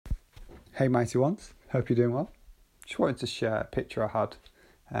Hey mighty ones, hope you're doing well. Just wanted to share a picture I had.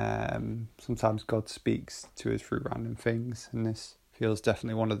 Sometimes God speaks to us through random things, and this feels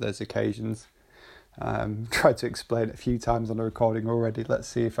definitely one of those occasions. Tried to explain it a few times on the recording already. Let's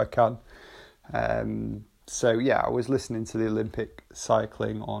see if I can. I was listening to the Olympic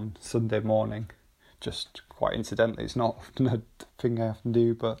cycling on Sunday morning. Just quite incidentally, it's not often a thing I often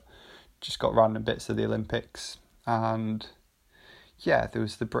do, but just got random bits of the Olympics. And yeah, there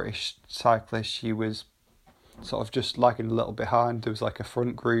was the British cyclist. She was sort of just lagging a little behind. There was like a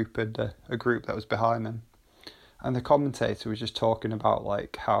front group and a group that was behind them. And the commentator was just talking about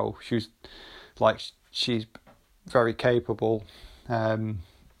like how she's very capable,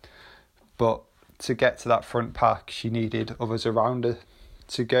 but to get to that front pack, she needed others around her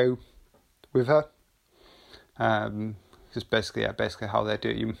to go with her. Because basically how they do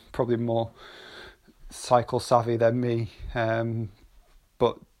it. You're probably more cycle savvy than me,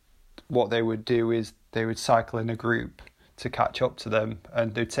 but what they would do is they would cycle in a group to catch up to them,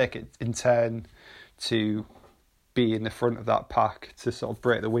 and they'd take it in turn to be in the front of that pack to sort of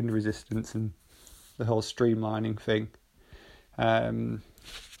break the wind resistance and the whole streamlining thing. And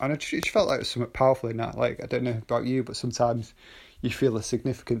I just felt like there was something powerful in that. Like, I don't know about you, but sometimes you feel the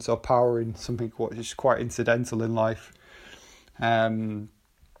significance or power in something what is quite incidental in life. Like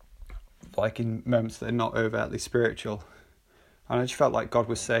in moments that are not overtly spiritual. And I just felt like God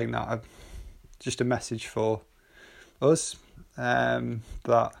was saying that, just a message for us,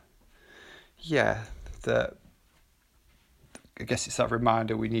 that I guess it's that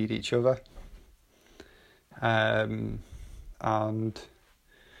reminder we need each other. I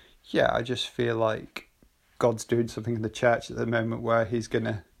just feel like God's doing something in the church at the moment where he's going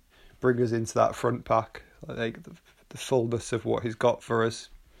to bring us into that front pack, like the fullness of what he's got for us.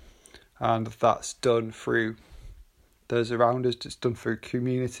 And that's done through those around us, it's done through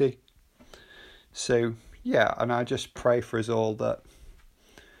community. So, and I just pray for us all that,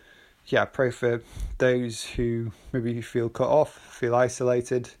 pray for those who maybe feel cut off, feel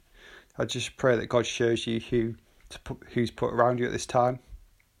isolated. I just pray that God shows you who's put around you at this time.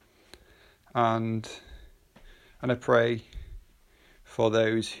 And I pray for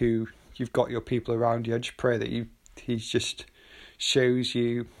those who you've got your people around you. I just pray that he just shows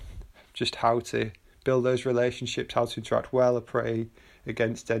you just how to build those relationships, how to interact well. I pray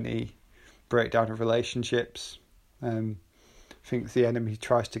against any breakdown of relationships. I think the enemy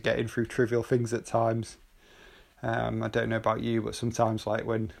tries to get in through trivial things at times. I don't know about you, but sometimes like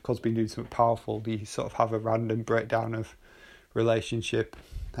when God's been doing something powerful, you sort of have a random breakdown of relationship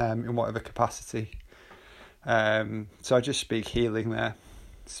in whatever capacity. So I just speak healing there.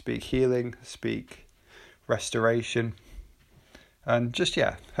 Speak restoration. And just,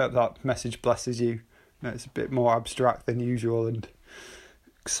 hope that message blesses you. It's a bit more abstract than usual, and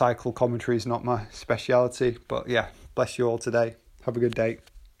cycle commentary is not my speciality. But bless you all today. Have a good day.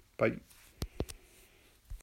 Bye.